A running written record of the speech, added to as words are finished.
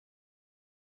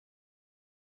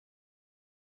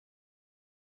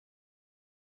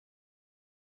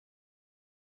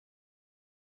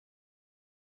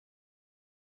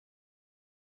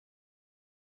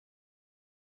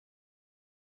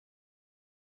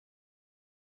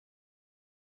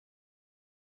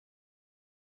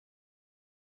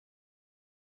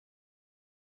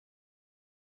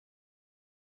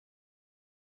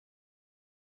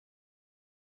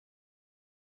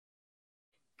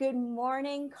Good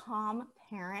morning, calm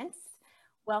parents.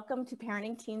 Welcome to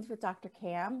Parenting Teens with Dr.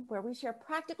 Cam, where we share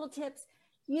practical tips,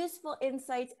 useful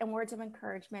insights, and words of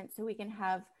encouragement so we can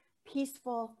have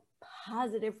peaceful,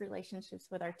 positive relationships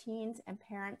with our teens and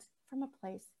parents from a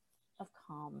place of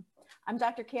calm. I'm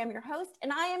Dr. Cam, your host,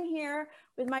 and I am here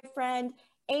with my friend,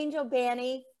 Angel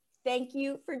Baney. Thank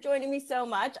you for joining me so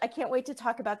much. I can't wait to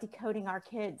talk about decoding our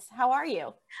kids. How are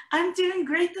you? I'm doing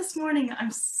great this morning. I'm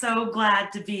so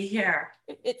glad to be here.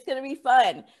 It's going to be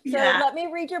fun. Yeah. So let me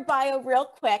read your bio real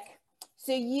quick.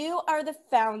 So you are the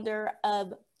founder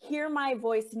of Hear My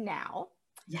Voice Now.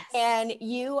 Yes. And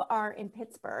you are in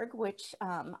Pittsburgh, which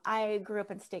I grew up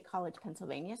in State College,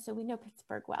 Pennsylvania. So we know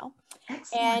Pittsburgh well.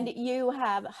 Excellent. And you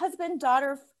have husband,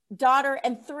 daughter,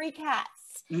 and 3 cats.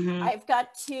 Mm-hmm. I've got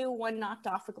 2. One knocked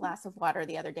off a glass of water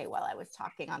the other day while I was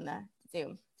talking on the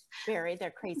Zoom.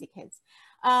 They're crazy kids.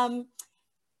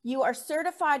 You are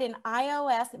certified in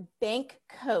iOS bank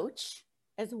coach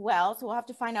as well. So we'll have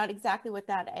to find out exactly what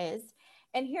that is.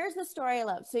 And here's the story I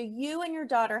love. So you and your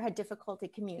daughter had difficulty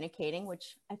communicating,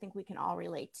 which I think we can all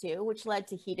relate to, which led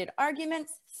to heated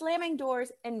arguments, slamming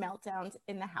doors, and meltdowns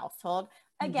in the household.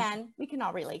 Again, we can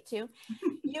all relate to.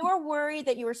 You were worried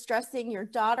that you were stressing your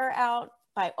daughter out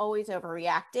by always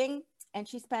overreacting.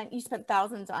 And you spent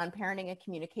thousands on parenting and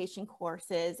communication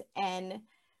courses and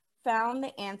found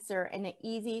the answer in an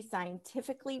easy,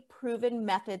 scientifically proven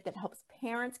method that helps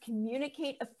parents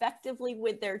communicate effectively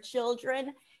with their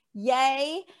children.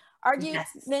 Yay!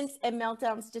 Arguments and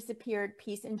meltdowns disappeared.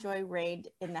 Peace and joy reigned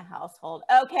in the household.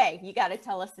 Okay, you got to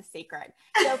tell us the secret.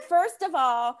 So first of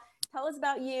all, tell us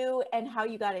about you and how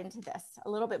you got into this.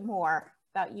 A little bit more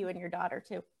about you and your daughter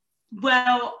too.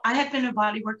 Well, I had been a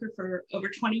body worker for over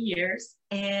 20 years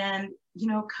and,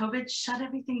 COVID shut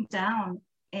everything down.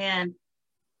 And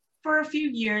for a few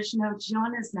years,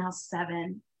 John is now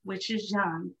 7, which is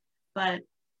young, but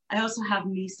I also have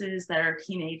nieces that are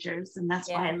teenagers, and that's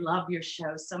why I love your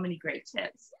show. So many great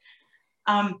tips.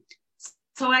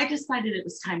 So I decided it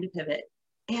was time to pivot.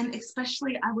 And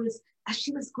especially as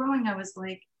she was growing, I was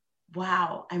like,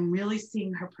 wow, I'm really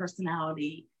seeing her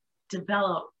personality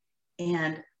develop.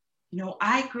 And,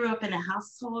 I grew up in a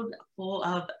household full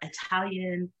of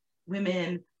Italian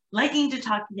women liking to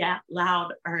talk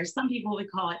loud, or some people would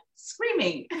call it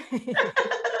screaming.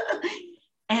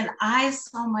 And I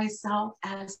saw myself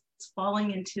as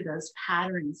falling into those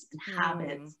patterns and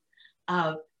habits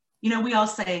of, we all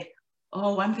say,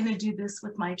 oh, I'm going to do this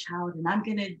with my child and I'm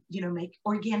going to, make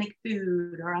organic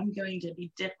food, or I'm going to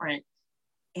be different.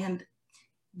 And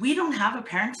we don't have a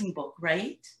parenting book,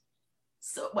 right?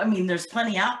 So, there's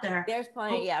plenty out there. There's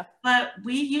plenty, yeah. But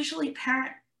we usually parent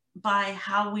by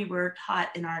how we were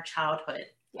taught in our childhood.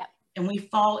 Yeah. And we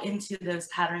fall into those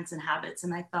patterns and habits.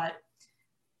 And I thought,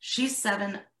 she's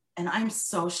 7 and I'm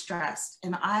so stressed.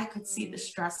 And I could see the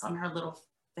stress on her little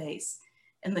face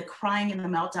and the crying and the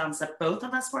meltdowns that both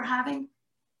of us were having.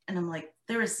 And I'm like,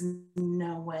 there is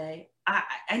no way.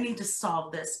 I need to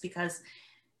solve this, because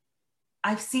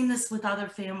I've seen this with other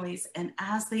families. And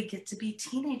as they get to be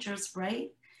teenagers, right?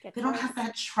 They don't have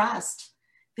that trust.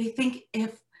 They think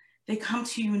if they come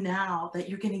to you now that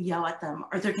you're going to yell at them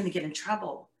or they're going to get in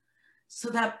trouble. So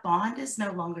that bond is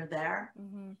no longer there.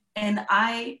 Mm-hmm. And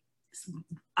I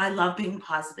love being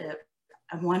positive.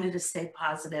 I wanted to stay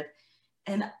positive.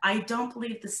 And I don't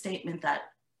believe the statement that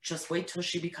just wait till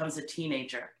she becomes a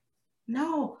teenager.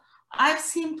 No, I've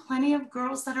seen plenty of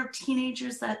girls that are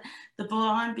teenagers that the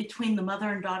bond between the mother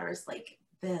and daughter is like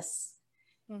this.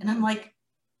 Mm-hmm. And I'm like,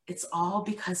 it's all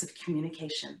because of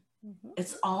communication. Mm-hmm.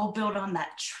 It's all built on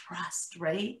that trust,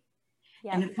 right?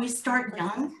 Yeah, and if we start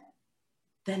young,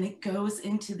 then it goes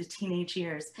into the teenage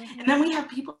years. Mm-hmm. And then we have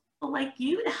people like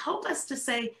you to help us to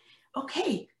say,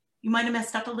 okay, you might have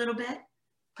messed up a little bit,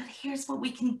 but here's what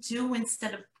we can do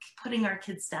instead of putting our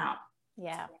kids down.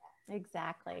 Yeah,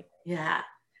 exactly. Yeah.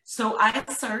 So I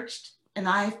searched and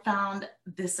I found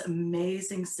this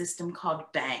amazing system called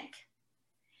Bank.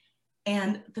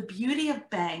 And the beauty of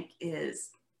Bank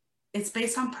is it's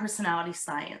based on personality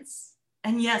science.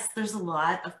 And yes, there's a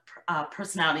lot of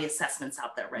personality assessments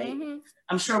out there, right? Mm-hmm.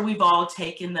 I'm sure we've all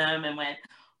taken them and went,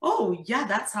 oh yeah,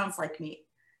 that sounds like me.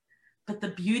 But the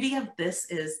beauty of this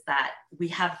is that we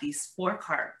have these 4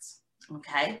 cards,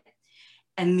 okay?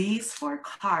 And these 4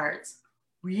 cards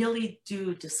really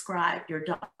do describe your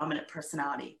dominant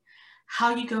personality,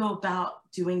 how you go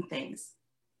about doing things.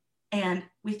 And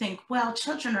we think, well,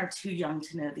 children are too young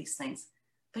to know these things.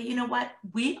 But you know what?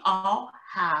 We all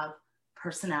have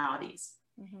personalities.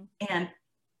 Mm-hmm. And,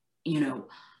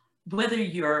 whether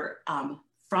you're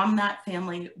from that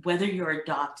family, whether you're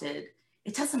adopted,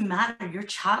 it doesn't matter. Your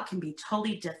child can be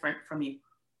totally different from you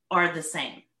or the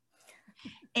same.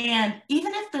 And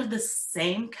even if they're the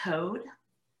same code,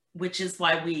 which is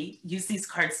why we use these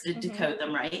cards to decode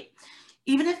them, right?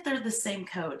 Even if they're the same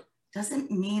code,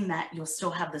 doesn't mean that you'll still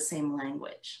have the same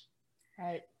language.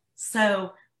 Right.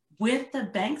 So with the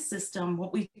bank system,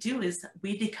 what we do is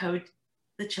we decode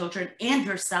the children and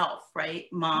yourself, right?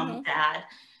 Mom, dad,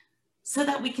 so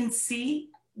that we can see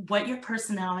what your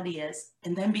personality is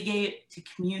and then begin to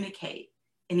communicate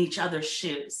in each other's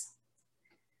shoes.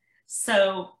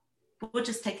 So we'll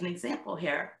just take an example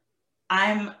here.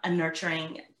 I'm a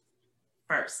nurturing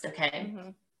first, okay?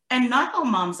 And not all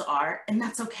moms are, and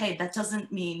that's okay. That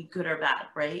doesn't mean good or bad,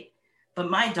 right? But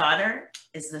my daughter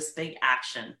is this big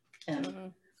action.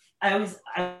 And I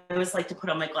always like to put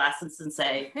on my glasses and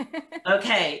say,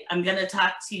 okay, I'm gonna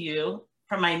talk to you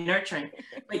from my nurturing.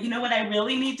 But you know what I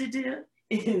really need to do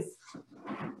is,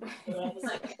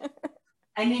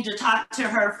 I need to talk to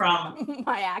her from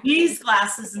these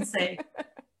glasses and say,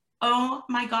 oh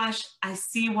my gosh, I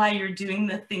see why you're doing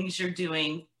the things you're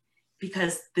doing,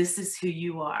 because this is who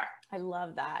you are. I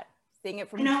love that. Seeing it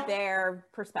from their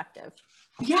perspective.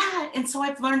 Yeah. And so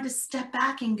I've learned to step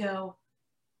back and go,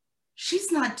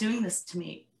 she's not doing this to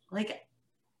me. Like,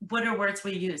 what are words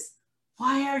we use?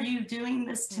 Why are you doing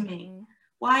this to me?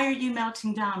 Why are you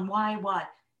melting down? Why, what?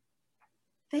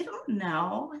 They don't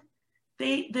know.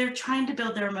 They're trying to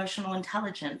build their emotional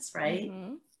intelligence, right?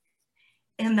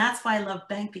 And that's why I love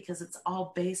Bank, because it's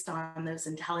all based on those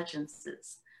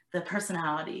intelligences, the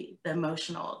personality, the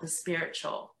emotional, the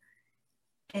spiritual.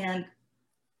 And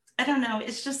I don't know,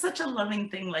 it's just such a loving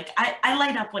thing. Like I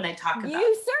light up when I talk about it.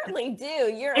 You certainly do.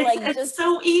 It's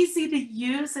so easy to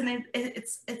use, and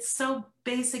it's so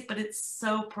basic, but it's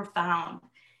so profound.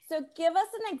 So give us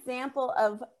an example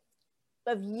of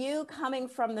you coming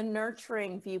from the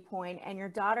nurturing viewpoint and your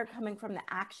daughter coming from the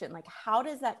action. Like, how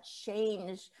does that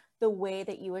change the way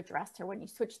that you addressed her when you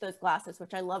switch those glasses,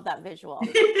 which I love that visual.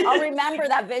 I'll remember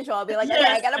that visual. I'll be like, okay,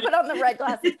 I got to put on the red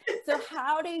glasses. So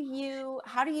how do you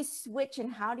switch,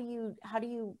 and how do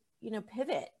you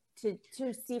pivot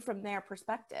to see from their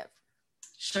perspective?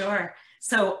 Sure.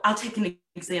 So I'll take an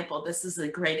example. This is a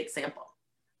great example.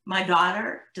 My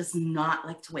daughter does not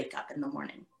like to wake up in the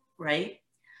morning, right?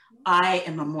 I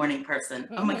am a morning person.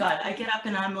 Oh my God. I get up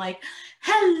and I'm like,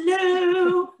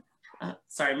 hello.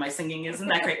 Sorry, my singing isn't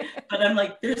that great, but I'm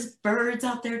like, there's birds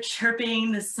out there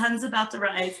chirping, the sun's about to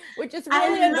rise. Which is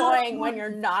really annoying when you're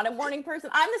not a morning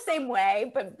person. I'm the same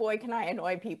way, but boy, can I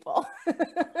annoy people.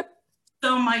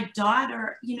 So my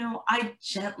daughter, I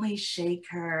gently shake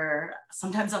her.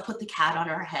 Sometimes I'll put the cat on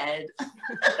her head.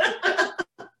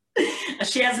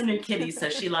 She has a new kitty, so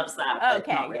she loves that.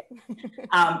 Okay.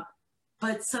 Really.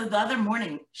 But so the other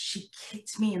morning, she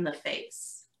kicked me in the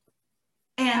face.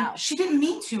 And she didn't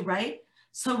mean to, right?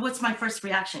 So what's my first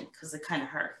reaction? Because it kind of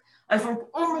hurt. I go,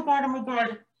 oh my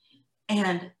God.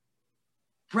 And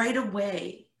right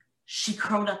away, she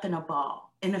curled up in a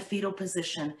ball in a fetal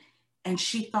position, and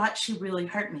she thought she really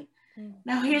hurt me.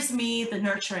 Now here's me, the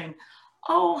nurturing.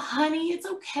 Oh, honey, it's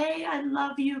okay. I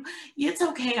love you. It's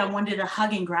okay. I wanted to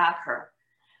hug and grab her.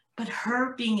 But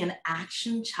her being an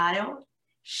action child,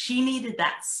 she needed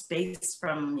that space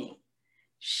from me.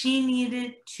 She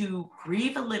needed to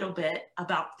grieve a little bit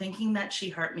about thinking that she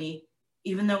hurt me,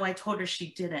 even though I told her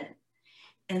she didn't,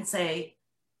 and say,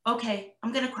 okay,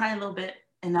 I'm going to cry a little bit,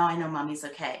 and now I know mommy's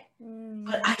okay.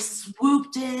 But I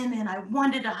swooped in and I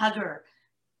wanted to hug her,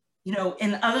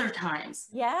 in other times.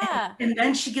 Yeah. And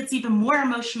then she gets even more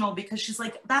emotional because she's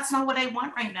like, that's not what I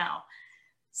want right now.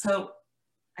 So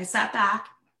I sat back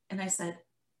and I said,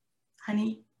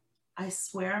 honey, I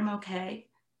swear I'm okay.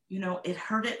 It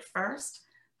hurt at first,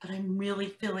 but I'm really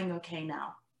feeling okay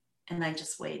now. And I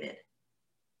just waited.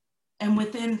 And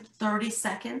within 30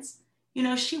 seconds,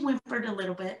 she whimpered a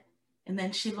little bit. And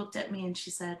then she looked at me and she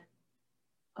said,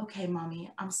 okay, mommy,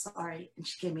 I'm sorry. And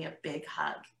she gave me a big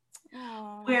hug.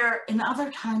 Aww. Where in other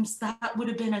times that would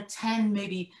have been a 10,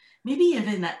 maybe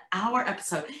even an hour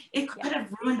episode. It could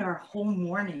have ruined our whole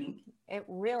morning. It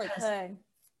really could.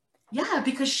 Yeah,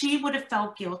 because she would have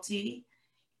felt guilty,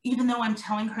 even though I'm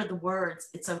telling her the words,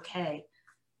 it's okay.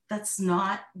 That's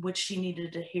not what she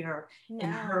needed to hear in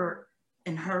her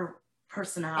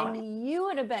personality. And you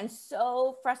would have been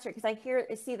so frustrated, because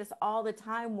I see this all the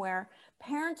time, where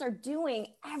parents are doing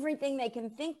everything they can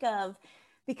think of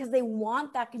because they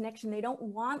want that connection. They don't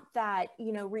want that,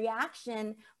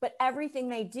 reaction, but everything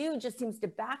they do just seems to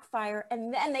backfire.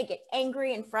 And then they get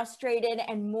angry and frustrated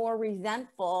and more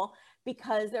resentful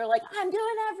because they're like, I'm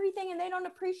doing everything and they don't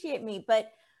appreciate me.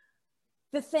 But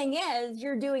the thing is,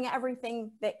 you're doing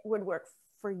everything that would work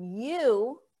for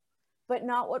you, but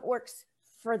not what works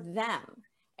for them.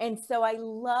 And so I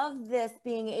love this,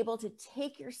 being able to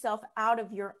take yourself out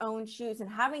of your own shoes and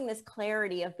having this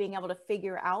clarity of being able to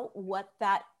figure out what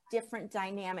that different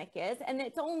dynamic is. And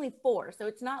it's only 4. So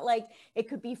it's not like it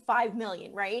could be 5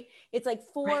 million, right? It's like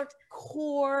 4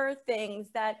 core things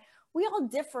that we all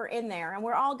differ in there, and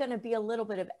we're all going to be a little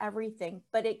bit of everything,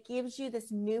 but it gives you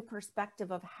this new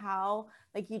perspective of how,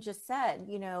 like you just said,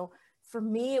 you know, for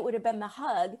me, it would have been the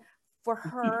hug. For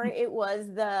her, it was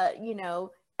the, you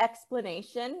know,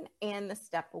 explanation and the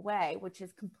step away, which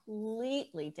is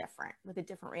completely different with a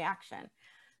different reaction.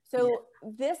 So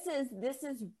this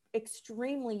is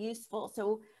extremely useful.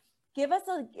 So give us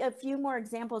a few more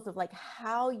examples of like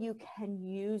how you can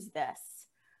use this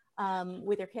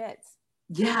with your kids.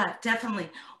 Yeah, definitely.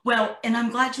 Well, and I'm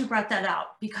glad you brought that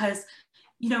out, because,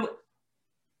 you know,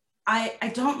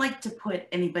 I don't like to put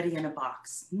anybody in a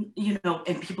box, you know,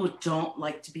 and people don't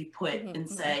like to be put and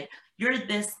say, you're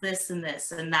this, this, and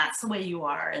this, and that's the way you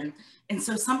are. And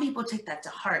so some people take that to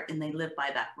heart and they live by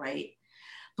that, right?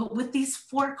 But with these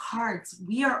 4 cards,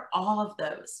 we are all of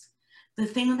those. The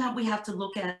thing that we have to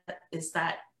look at is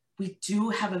that we do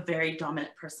have a very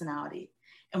dominant personality.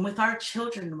 And with our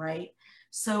children, right?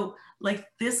 So like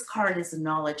this card is a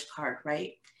knowledge card,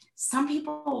 right? Some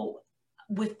people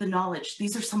with the knowledge,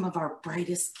 these are some of our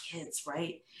brightest kids,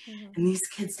 right? And these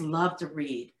kids love to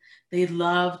read. They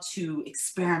love to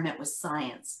experiment with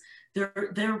science.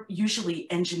 They're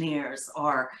usually engineers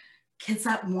or kids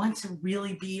that want to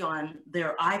really be on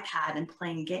their iPad and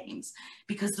playing games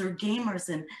because they're gamers.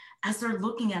 And as they're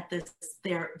looking at this,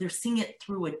 they're seeing it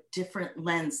through a different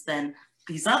lens than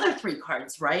these other 3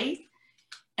 cards, right?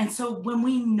 And so when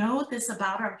we know this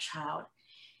about our child,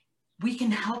 we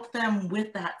can help them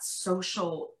with that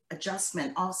social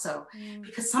adjustment also,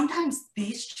 because sometimes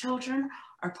these children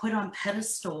are put on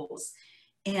pedestals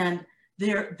and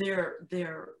they're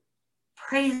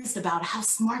praised about how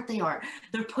smart they are.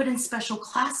 They're put in special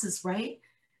classes, right?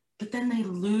 But then they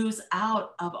lose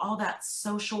out of all that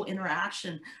social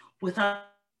interaction with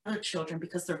other children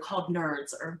because they're called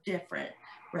nerds or different,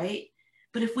 right?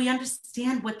 But if we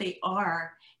understand what they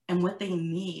are and what they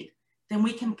need, then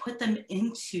we can put them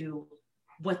into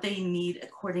what they need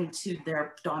according to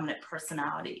their dominant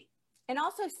personality. And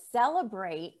also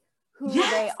celebrate who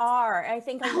they are. I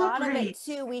think a lot of it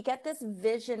too, we get this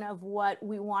vision of what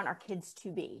we want our kids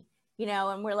to be, you know,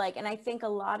 and we're like, and I think a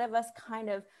lot of us kind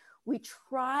of, we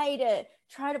try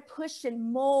to push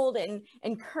and mold and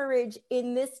encourage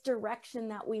in this direction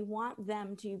that we want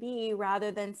them to be,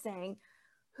 rather than saying,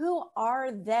 who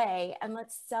are they? And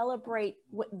let's celebrate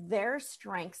what their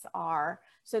strengths are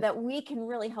so that we can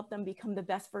really help them become the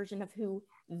best version of who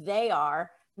they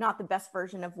are, not the best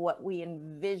version of what we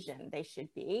envision they should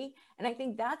be. And I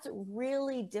think that's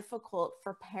really difficult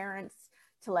for parents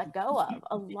to let go of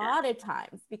a lot of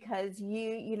times, because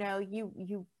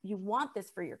you want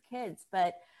this for your kids.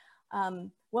 But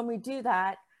when we do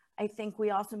that, I think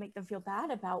we also make them feel bad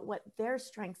about what their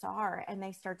strengths are, and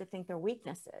they start to think they're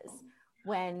weaknesses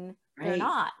when they're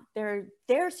not. They're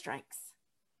their strengths.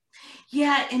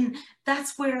 Yeah, and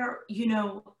that's where, you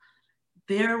know,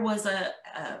 there was a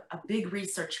big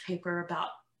research paper about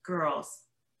girls,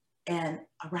 and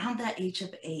around that age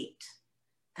of 8,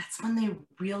 that's when they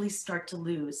really start to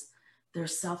lose their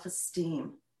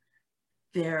self-esteem,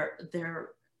 their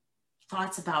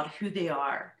thoughts about who they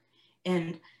are.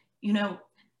 And, you know,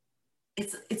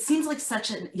 it seems like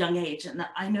such a young age. And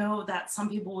I know that some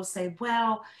people will say,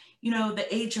 well, you know,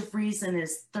 the age of reason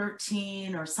is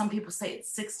 13, or some people say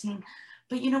it's 16.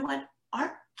 But you know what?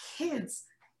 Our kids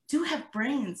do have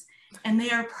brains, and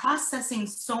they are processing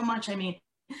so much. I mean,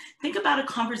 think about a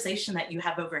conversation that you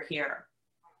have over here,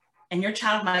 and your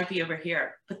child might be over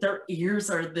here, but their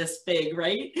ears are this big,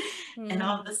 right? And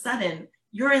all of a sudden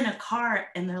you're in a car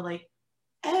and they're like,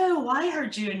 oh, I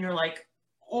heard you. And you're like,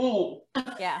 oh,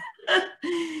 yeah.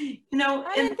 You know,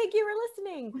 I didn't think you were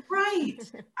listening.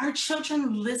 Right. Our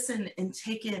children listen and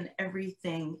take in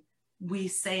everything we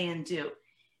say and do.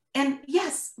 And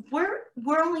yes,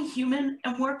 we're only human,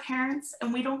 and we're parents,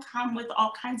 and we don't come with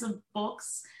all kinds of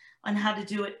books on how to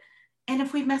do it. And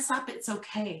if we mess up, it's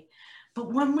okay.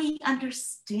 But when we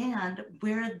understand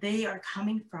where they are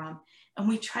coming from, and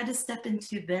we try to step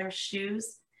into their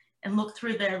shoes and look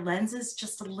through their lenses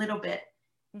just a little bit,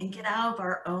 and get out of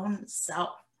our own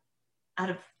self, out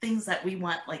of things that we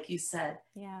want, like you said.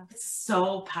 Yeah. It's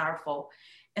so powerful.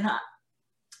 And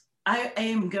I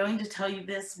am going to tell you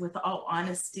this with all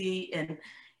honesty, and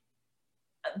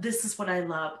this is what I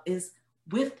love, is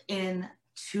within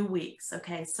 2 weeks,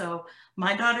 okay? So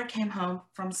my daughter came home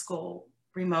from school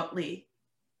remotely,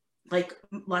 like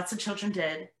lots of children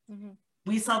did.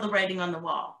 We saw the writing on the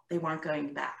wall. They weren't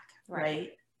going back,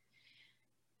 right?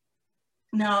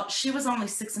 Now, she was only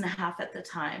 6.5 at the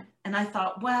time. And I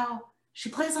thought, well, she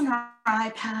plays on her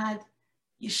iPad.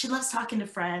 She loves talking to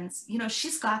friends. You know,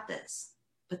 she's got this.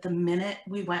 But the minute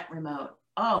we went remote,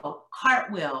 oh,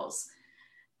 cartwheels,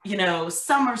 you know,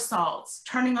 somersaults,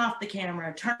 turning off the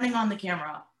camera, turning on the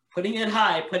camera, putting it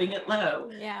high, putting it low.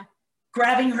 Yeah.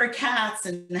 Grabbing her cats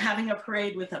and having a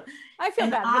parade with them. I feel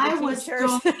and bad for I the was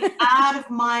teachers. going out of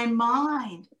my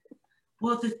mind.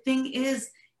 Well, the thing is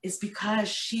because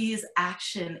she is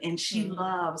action and she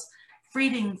loves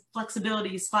freedom,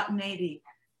 flexibility, spontaneity.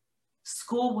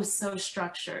 School was so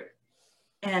structured.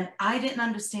 And I didn't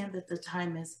understand at the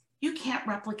time is you can't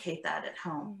replicate that at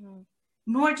home.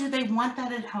 Nor do they want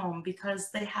that at home because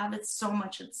they have it so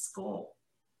much at school.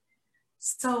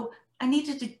 So I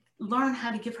needed to learn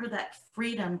how to give her that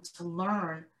freedom to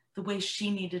learn the way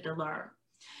she needed to learn.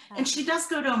 And she does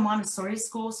go to a Montessori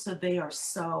school, so they are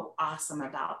so awesome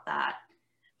about that.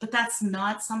 But that's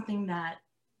not something that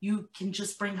you can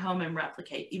just bring home and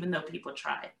replicate, even though people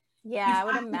try. Yeah, I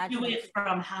would imagine. Do it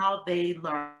from how they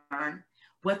learn,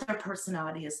 what their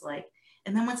personality is like.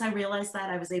 And then once I realized that,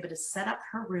 I was able to set up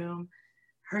her room,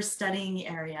 her studying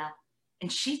area,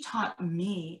 and she taught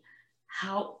me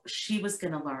how she was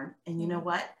going to learn. And you know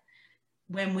what?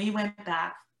 When we went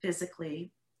back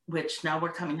physically, which now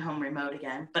we're coming home remote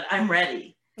again, but I'm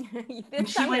ready. When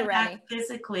she went back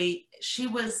physically, she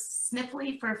was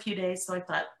sniffly for a few days. So I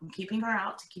thought, I'm keeping her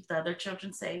out to keep the other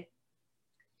children safe.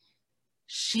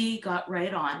 She got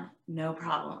right on, no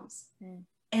problems.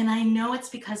 And I know it's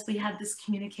because we had this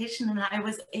communication and I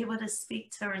was able to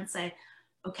speak to her and say,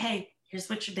 okay, here's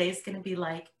what your day is going to be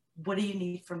like. What do you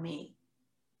need from me?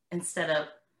 Instead of,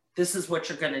 this is what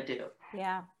you're going to do.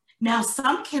 Yeah. Now,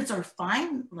 some kids are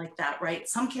fine like that, right?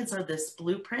 Some kids are this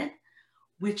blueprint,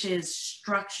 which is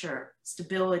structure,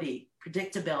 stability,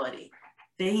 predictability.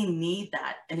 They need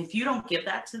that. And if you don't give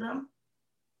that to them,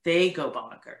 they go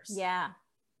bonkers. Yeah.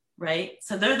 Right?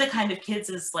 So they're the kind of kids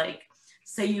is like,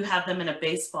 say you have them in a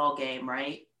baseball game,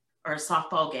 right? Or a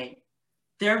softball game.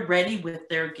 They're ready with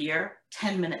their gear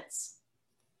 10 minutes.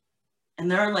 And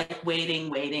they're like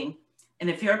waiting. And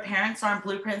if your parents aren't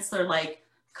blueprints, they're like,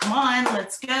 come on,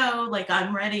 let's go. Like,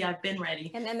 I'm ready. I've been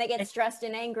ready. And then they get stressed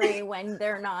and angry when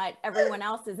they're not, everyone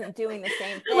else isn't doing the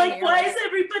same thing. Like, why is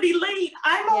everybody late?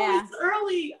 I'm always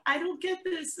early. I don't get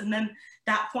this. And then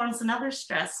that forms another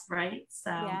stress, right? So,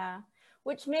 yeah,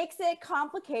 which makes it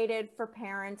complicated for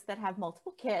parents that have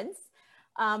multiple kids.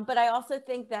 But I also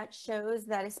think that shows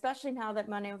that, especially now that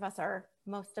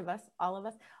most of us, all of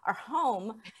us are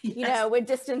home, you know, with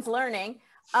distance learning,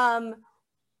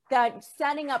 that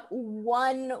setting up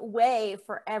one way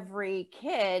for every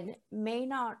kid may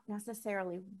not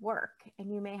necessarily work, and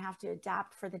you may have to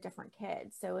adapt for the different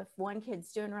kids. So if one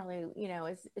kid's doing really, you know,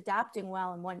 is adapting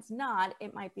well and one's not,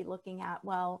 it might be looking at,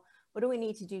 well, what do we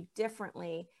need to do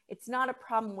differently? It's not a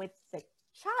problem with the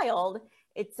child,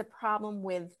 it's a problem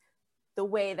with the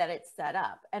way that it's set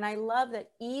up. And I love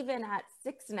that even at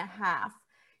 6.5,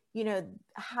 you know,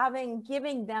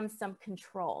 giving them some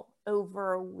control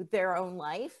over their own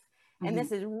life. And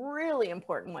this is really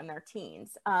important when they're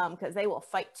teens, because they will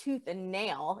fight tooth and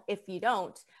nail if you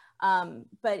don't.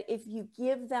 But if you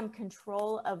give them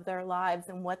control of their lives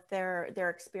and what their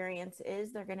experience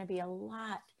is, they're going to be a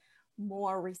lot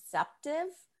more receptive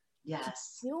to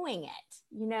doing it.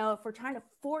 You know, if we're trying to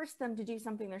force them to do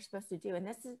something they're supposed to do. And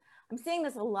I'm seeing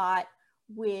this a lot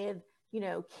with, you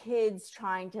know, parents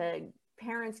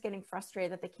getting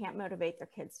frustrated that they can't motivate their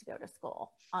kids to go to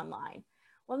school online.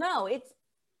 Well, no, it's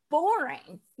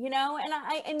boring, you know,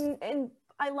 and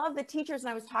I love the teachers.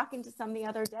 And I was talking to some the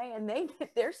other day, and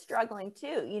they're struggling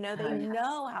too. You know, they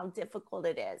know how difficult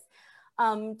it is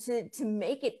to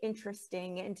make it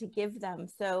interesting and to give them.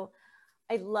 So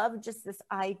I love just this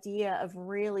idea of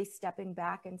really stepping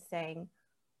back and saying,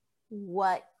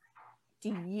 what do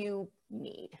you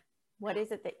need? What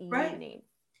is it that you need?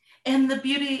 And the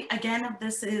beauty, again, of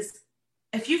this is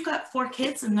if you've got 4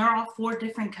 kids and they're all 4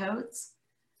 different codes,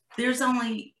 there's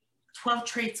only 12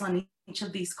 traits on each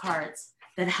of these cards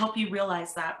that help you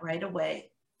realize that right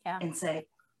away and say,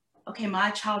 okay,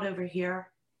 my child over here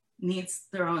needs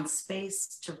their own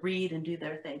space to read and do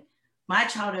their thing. My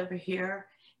child over here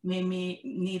may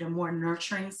need a more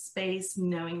nurturing space,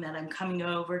 knowing that I'm coming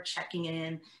over, checking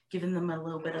in, giving them a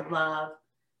little bit of love.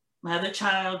 My other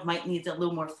child might need a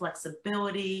little more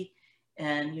flexibility,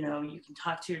 and, you know, you can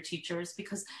talk to your teachers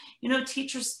because, you know,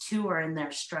 teachers too are in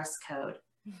their stress code,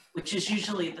 which is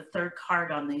usually the 3rd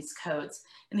card on these codes.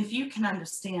 And if you can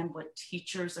understand what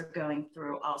teachers are going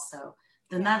through also,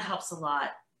 then that helps a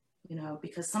lot, you know,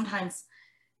 because sometimes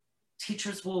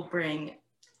teachers will bring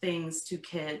things to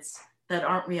kids that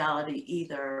aren't reality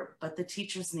either, but the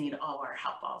teachers need all our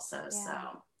help also. Yeah,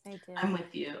 So they do. I'm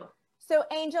with you. So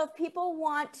Angel, if people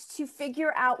want to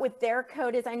figure out what their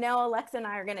code is, I know Alexa and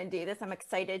I are going to do this. I'm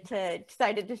excited to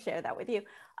share that with you.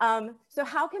 So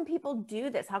how can people do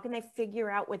this? How can they figure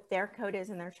out what their code is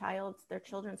and their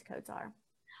children's codes are?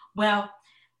 Well,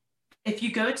 if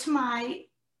you go to my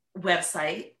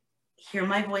website,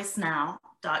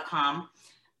 hearmyvoicenow.com,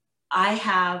 I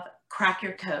have Crack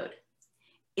Your Code.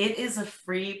 It is a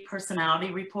free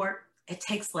personality report. It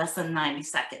takes less than 90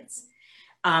 seconds.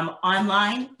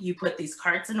 Online, you put these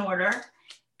cards in order,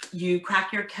 you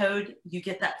crack your code, you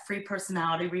get that free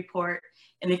personality report.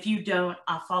 And if you don't,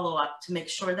 I'll follow up to make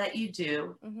sure that you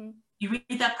do. Mm-hmm. You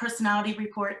read that personality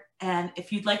report. And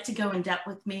if you'd like to go in depth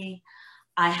with me,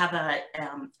 I have a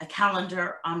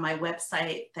calendar on my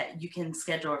website that you can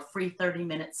schedule a free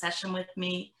 30-minute session with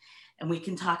me, and we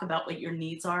can talk about what your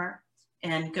needs are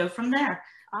and go from there.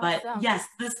 Awesome. But yes,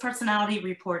 this personality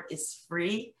report is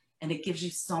free and it gives you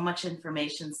so much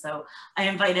information. So I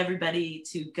invite everybody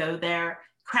to go there,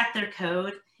 crack their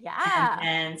code,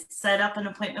 and set up an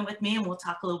appointment with me, and we'll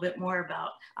talk a little bit more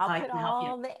about how I can help you. I'll put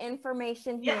all the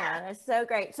information here. That's so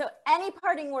great. So any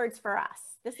parting words for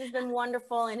us? This has been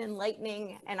wonderful and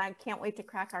enlightening, and I can't wait to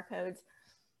crack our codes.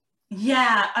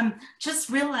 Yeah, just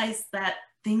realize that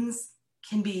things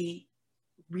can be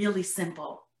really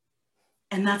simple.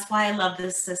 And that's why I love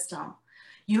this system.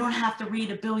 You don't have to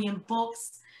read a billion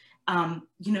books.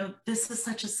 You know, this is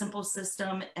such a simple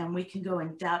system, and we can go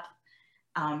in depth,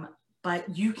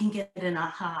 but you can get an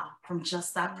aha from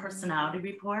just that personality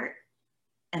report,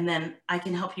 and then I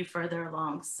can help you further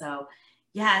along. So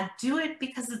yeah, do it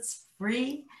because it's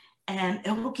free and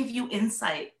it will give you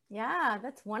insight. Yeah,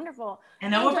 that's wonderful.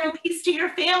 And it will bring peace to your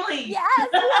family. Yes,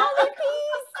 only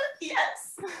peace.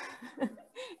 Yes.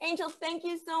 Angel, thank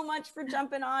you so much for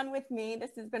jumping on with me.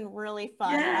 This has been really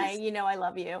fun. Yes. You know I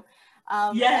love you.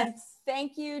 Yes. And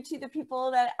thank you to the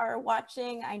people that are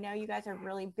watching. I know you guys are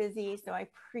really busy, so I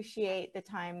appreciate the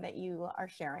time that you are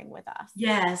sharing with us.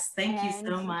 Yes, thank you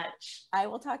so much. I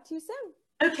will talk to you soon.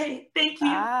 Okay, thank you.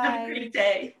 Bye. Have a great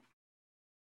day.